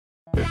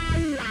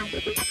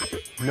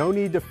No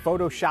need to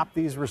Photoshop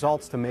these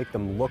results to make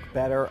them look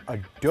better.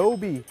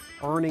 Adobe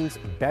earnings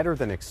better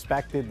than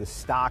expected. The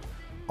stock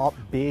up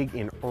big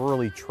in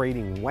early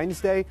trading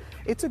Wednesday.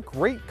 It's a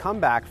great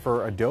comeback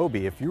for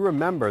Adobe. If you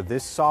remember,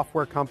 this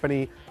software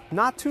company,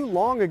 not too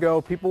long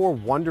ago, people were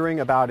wondering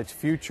about its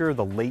future.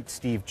 The late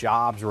Steve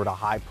Jobs wrote a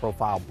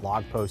high-profile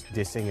blog post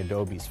dissing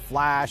Adobe's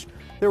Flash.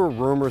 There were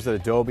rumors that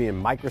Adobe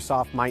and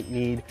Microsoft might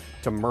need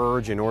to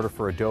merge in order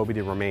for Adobe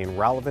to remain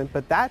relevant,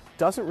 but that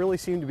doesn't really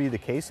seem to be the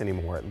case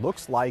anymore. It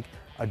looks like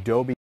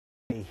Adobe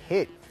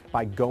hit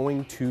by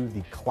going to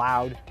the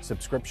cloud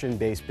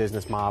subscription-based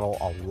business model.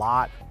 A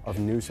lot of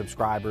new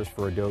subscribers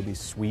for Adobe's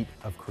suite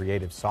of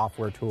creative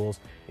software tools.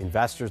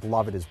 Investors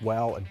love it as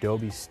well.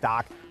 Adobe's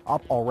stock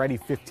up already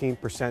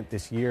 15%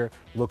 this year.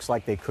 Looks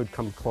like they could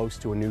come close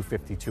to a new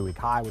 52-week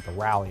high with a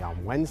rally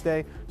on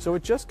Wednesday. So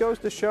it just goes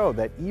to show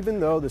that even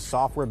though the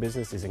software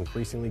business is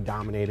increasingly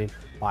dominated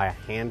by a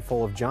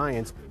handful of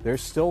giants,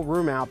 there's still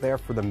room out there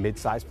for the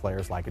mid-sized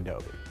players like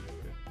Adobe.